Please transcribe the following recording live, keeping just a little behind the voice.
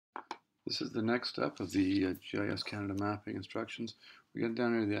This is the next step of the GIS Canada mapping instructions. We're getting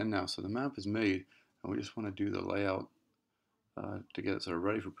down near the end now. So the map is made, and we just want to do the layout to get it sort of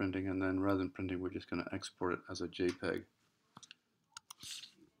ready for printing, and then rather than printing, we're just going to export it as a JPEG.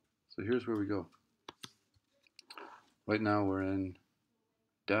 So here's where we go. Right now we're in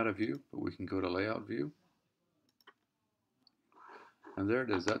data view, but we can go to layout view. And there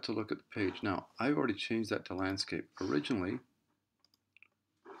it is. That's a look at the page. Now, I've already changed that to landscape. Originally,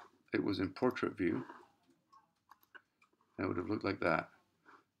 it was in portrait view. It would have looked like that.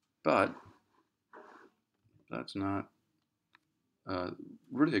 But that's not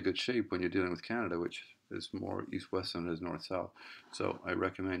really a good shape when you're dealing with Canada, which is more east-west than it is north-south. So I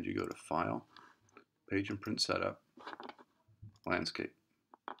recommend you go to File, Page and Print Setup, Landscape.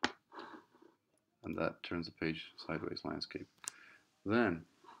 And that turns the page sideways, landscape. Then,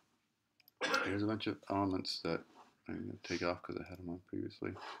 here's a bunch of elements that I'm going to take off because I had them on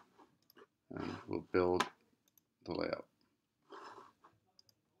previously. And we'll build the layout.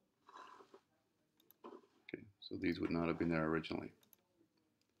 Okay, so these would not have been there originally.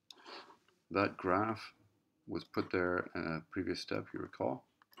 That graph was put there in a previous step, you recall.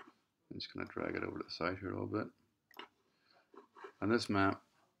 I'm just going to drag it over to the side here a little bit. On this map,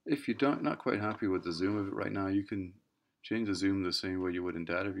 if you're not quite happy with the zoom of it right now, you can change the zoom the same way you would in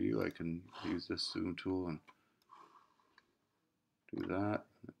data view. I can use this zoom tool and do that.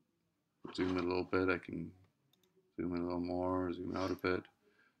 Zoom it a little bit. I can zoom in a little more, zoom out a bit.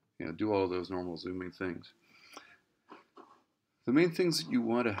 You know, do all of those normal zooming things. The main things that you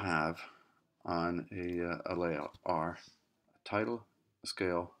want to have on a layout are a title, a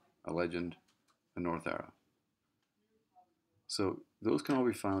scale, a legend, a north arrow. So those can all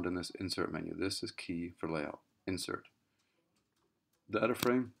be found in this insert menu. This is key for layout. Insert. Data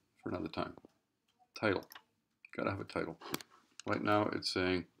frame for another time. Title. Gotta have a title. Right now it's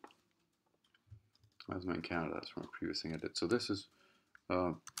saying, as in Canada, that's from a previous thing I did. So this is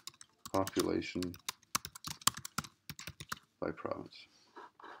population by province.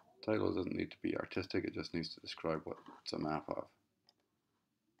 Title doesn't need to be artistic, it just needs to describe what it's a map of.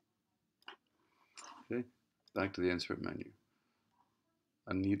 Okay, back to the insert menu.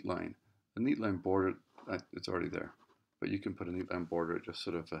 A neat line. A neat line border, it's already there, but you can put a neat line border, it just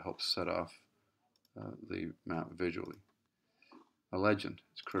sort of helps set off the map visually. A legend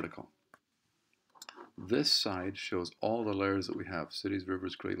is critical. This side shows all the layers that we have. Cities,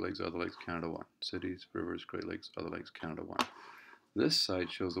 rivers, Great Lakes, other lakes, Canada 1. Cities, rivers, Great Lakes, other lakes, Canada 1. This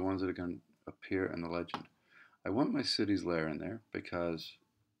side shows the ones that are going to appear in the legend. I want my cities layer in there because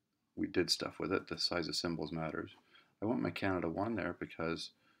we did stuff with it. The size of symbols matters. I want my Canada 1 there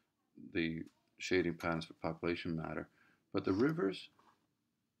because the shading patterns for population matter. But the rivers,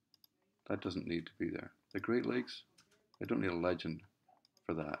 that doesn't need to be there. The Great Lakes, I don't need a legend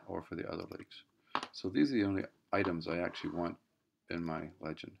for that or for the other lakes. So these are the only items I actually want in my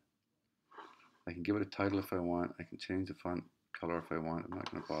legend. I can give it a title if I want. I can change the font color if I want. I'm not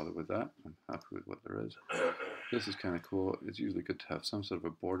going to bother with that. I'm happy with what there is. This is kind of cool. It's usually good to have some sort of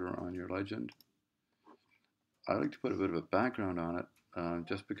a border on your legend. I like to put a bit of a background on it,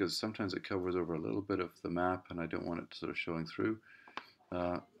 just because sometimes it covers over a little bit of the map and I don't want it sort of showing through.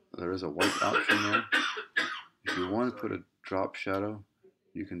 There is a white option there. If you want to put a drop shadow,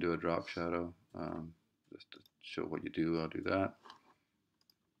 you can do a drop shadow. Just to show what you do, I'll do that.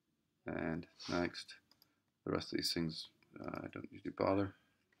 And next, the rest of these things I don't usually bother.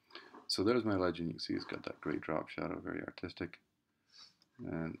 So there's my legend. You can see it's got that great drop shadow, very artistic.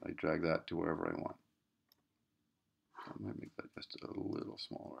 And I drag that to wherever I want. I might make that just a little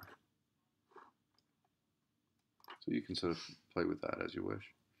smaller. So you can sort of play with that as you wish.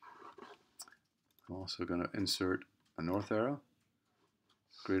 I'm also going to insert a north arrow.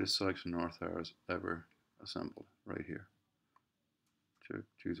 Greatest selection of north arrows ever assembled, right here.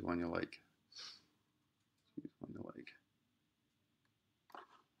 Choose one you like. Choose one you like.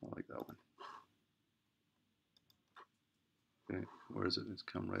 I like that one. Okay, where is it? It's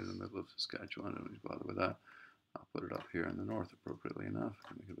come right in the middle of Saskatchewan. I don't need to bother with that. I'll put it up here in the north appropriately enough.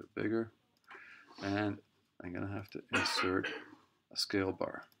 Make it a bit bigger. And I'm going to have to insert a scale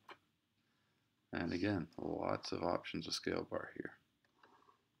bar. And again, lots of options of scale bar here.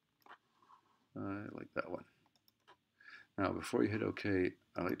 I like that one. Now, before you hit OK,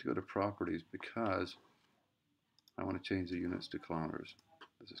 I like to go to Properties because I want to change the units to kilometers.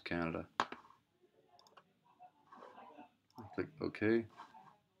 This is Canada. I click OK,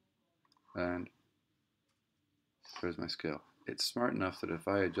 and there's my scale. It's smart enough that if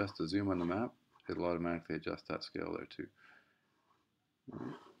I adjust the zoom on the map, it'll automatically adjust that scale there too.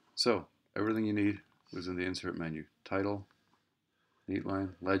 So, everything you need was in the Insert menu. Title, neat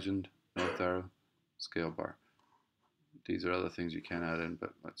line, legend, north arrow, scale bar. These are other things you can add in,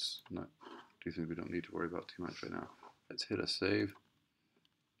 but let's not do things we don't need to worry about too much right now. Let's hit a save.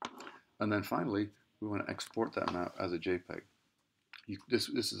 And then finally, we want to export that map as a JPEG. This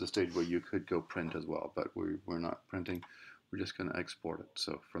is a stage where you could go print as well, but we're not printing. We're just going to export it.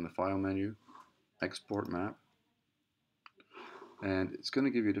 So from the File menu, Export Map. And it's going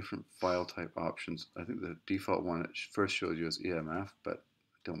to give you different file type options. I think the default one, it first shows you as EMF, but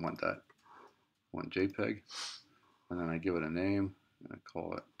I don't want that. I want JPEG. And then I give it a name. I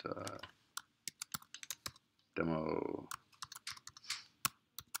call it demo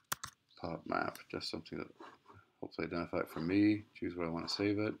pop map. Just something that helps identify it for me. Choose where I want to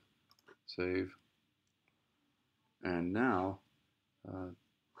save it. Save. And now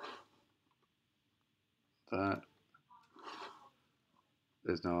that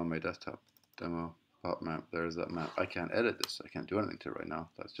is now on my desktop. Demo pop map. There's that map. I can't edit this. I can't do anything to it right now.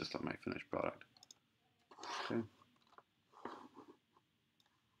 That's just on my finished product. Okay.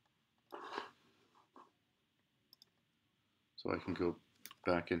 So I can go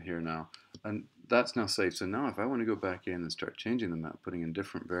back in here now. And that's now saved. So now if I want to go back in and start changing the map, putting in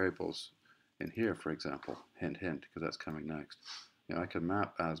different variables in here, for example, hint, hint, because that's coming next. You know, I can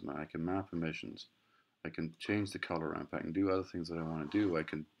map asthma, I can map emissions, I can change the color ramp, I can do other things that I want to do, I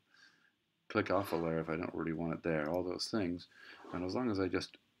can click off a layer if I don't really want it there, all those things. And as long as I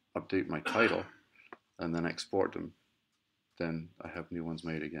just update my title and then export them, then I have new ones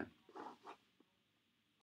made again.